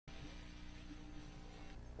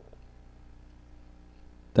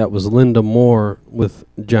That was Linda Moore with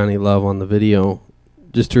Johnny Love on the video.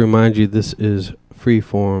 Just to remind you, this is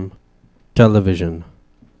Freeform Television.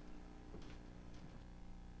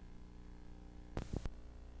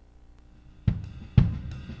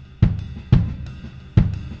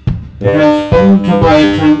 It has come to my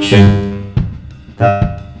attention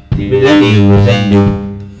that the millennium is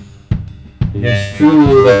ending. It is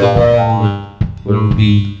true that the world will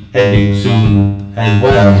be ending soon as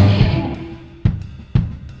well.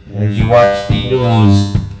 As you watch the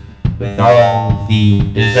news with all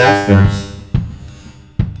the disasters,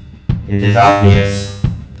 it is obvious.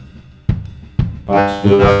 But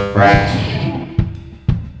do not fret.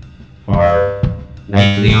 For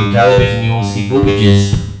nightly on television you will see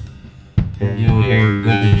boobages, and you will hear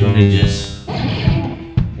good tunages.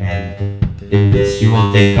 And in this you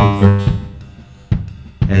will take comfort,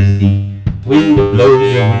 as the wind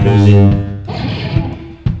blows your windows in,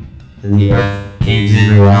 and the earth caves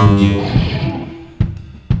in around you.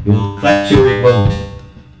 You will clutch your remote,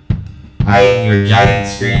 eyeing your giant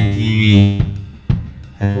screen TV,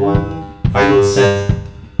 at one final set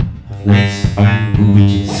of nice fine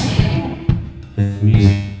boobages, with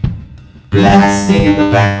music blasting in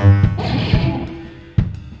the background.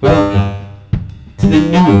 Welcome to the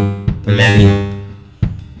new millennium.